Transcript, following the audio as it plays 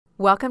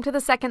Welcome to the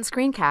second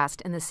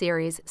screencast in the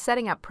series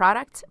Setting Up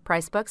Products,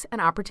 Pricebooks,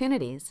 and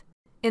Opportunities.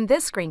 In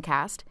this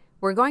screencast,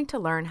 we're going to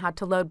learn how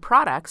to load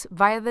products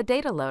via the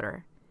Data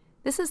Loader.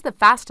 This is the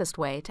fastest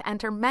way to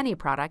enter many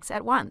products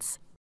at once.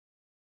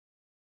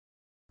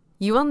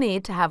 You will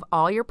need to have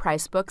all your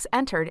price books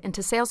entered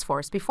into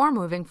Salesforce before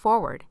moving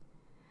forward.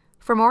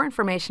 For more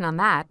information on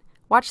that,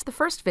 watch the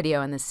first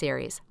video in this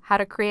series, How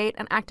to Create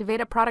and Activate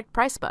a Product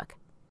Pricebook.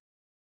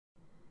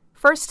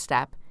 First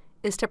step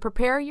is to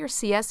prepare your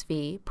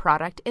CSV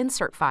product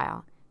insert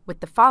file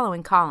with the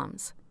following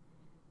columns: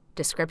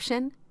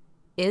 description,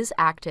 is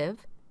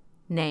active,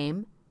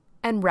 name,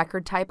 and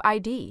record type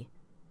ID.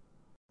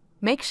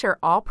 Make sure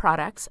all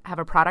products have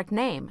a product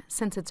name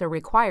since it's a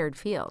required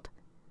field.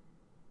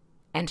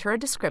 Enter a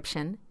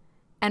description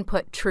and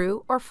put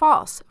true or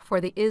false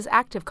for the is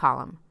active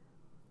column.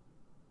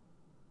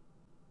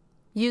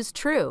 Use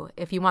true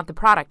if you want the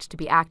product to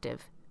be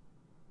active.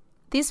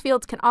 These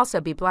fields can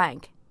also be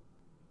blank.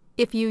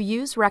 If you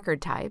use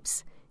record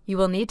types, you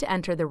will need to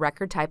enter the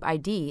record type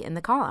ID in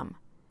the column.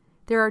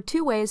 There are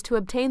two ways to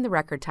obtain the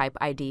record type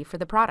ID for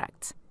the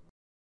products.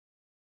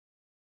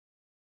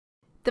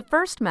 The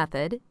first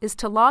method is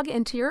to log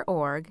into your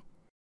org,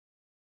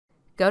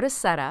 go to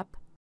Setup,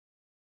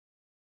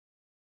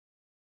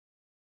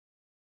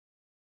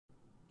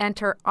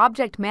 enter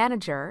Object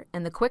Manager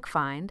in the Quick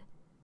Find,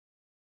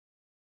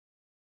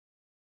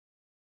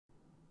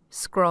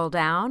 scroll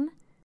down,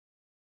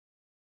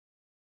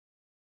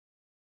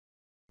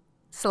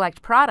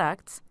 select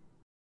Products,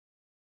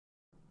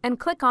 and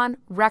click on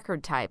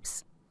Record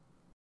Types.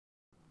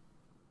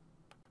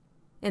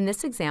 In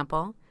this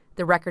example,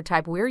 the record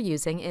type we're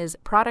using is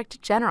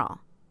Product General.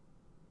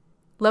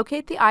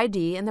 Locate the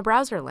ID in the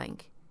browser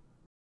link.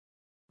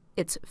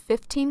 It's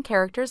 15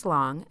 characters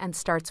long and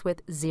starts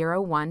with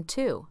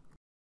 012.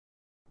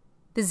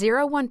 The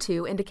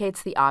 012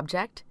 indicates the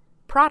object,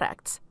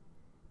 products,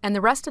 and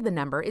the rest of the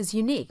number is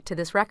unique to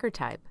this record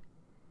type.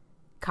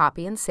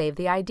 Copy and save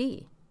the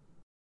ID.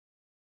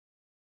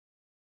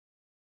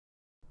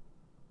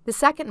 The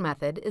second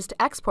method is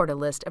to export a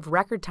list of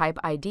record type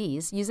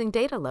IDs using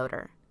Data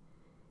Loader.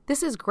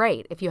 This is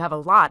great if you have a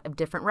lot of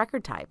different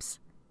record types.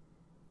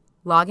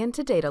 Log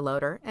into Data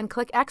Loader and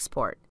click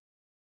Export.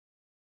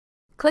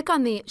 Click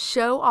on the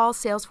Show All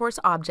Salesforce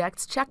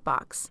Objects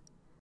checkbox.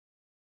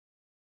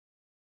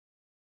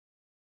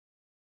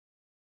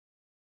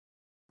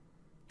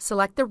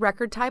 Select the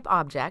record type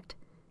object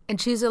and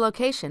choose a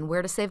location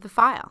where to save the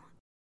file.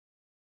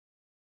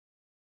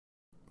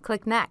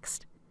 Click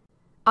Next.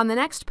 On the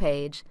next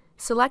page,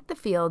 select the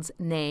fields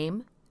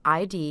Name,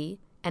 ID,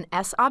 and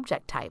S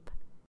object type.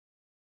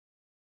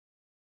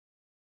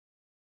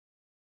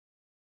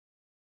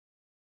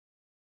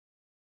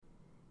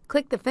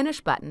 Click the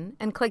Finish button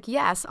and click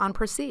Yes on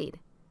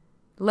Proceed.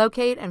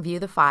 Locate and view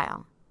the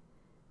file.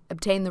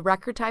 Obtain the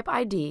record type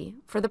ID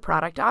for the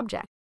product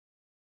object.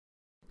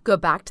 Go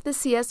back to the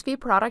CSV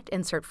product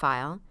insert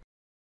file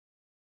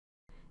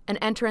and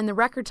enter in the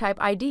record type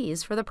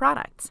IDs for the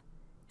products.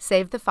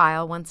 Save the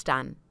file once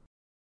done.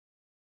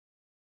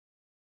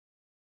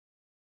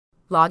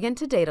 Log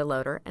into Data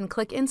Loader and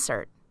click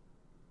Insert.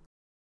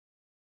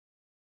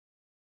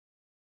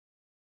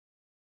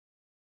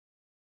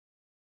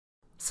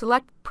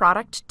 Select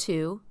Product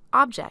to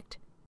Object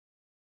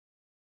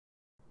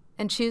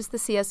and choose the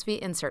CSV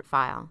insert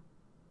file.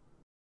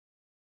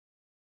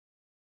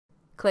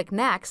 Click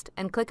Next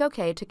and click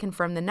OK to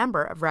confirm the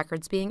number of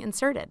records being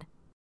inserted.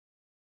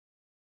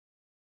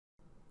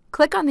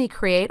 Click on the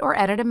Create or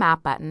Edit a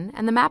Map button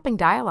and the Mapping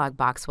dialog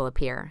box will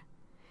appear.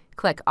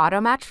 Click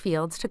Auto Match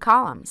Fields to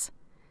Columns.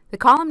 The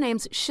column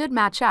names should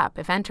match up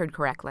if entered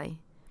correctly.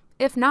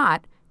 If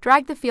not,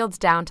 drag the fields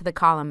down to the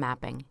column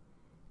mapping.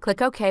 Click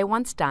OK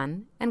once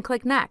done, and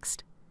click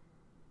Next.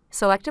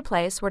 Select a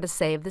place where to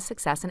save the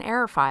success and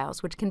error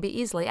files, which can be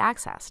easily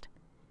accessed.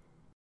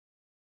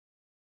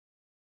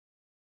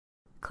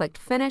 Click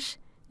Finish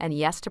and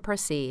Yes to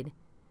proceed.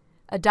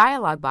 A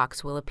dialog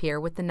box will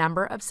appear with the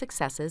number of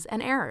successes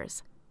and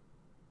errors.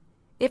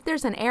 If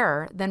there's an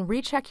error, then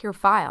recheck your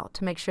file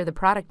to make sure the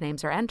product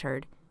names are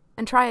entered,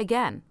 and try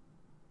again.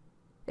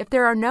 If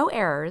there are no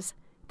errors,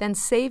 then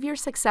save your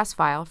success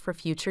file for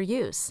future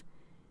use,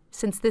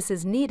 since this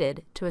is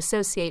needed to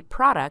associate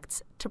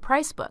products to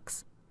price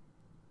books.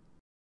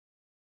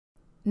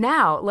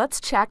 Now, let's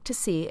check to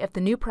see if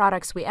the new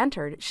products we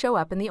entered show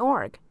up in the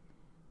org.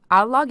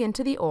 I'll log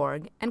into the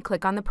org and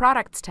click on the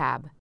Products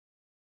tab.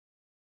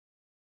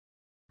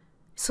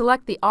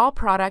 Select the All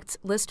Products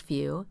list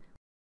view,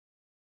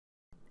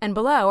 and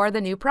below are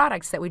the new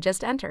products that we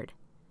just entered.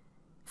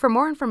 For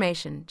more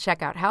information,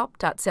 check out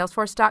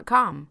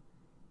help.salesforce.com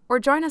or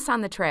join us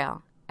on the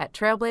trail at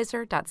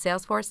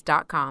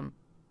trailblazer.salesforce.com.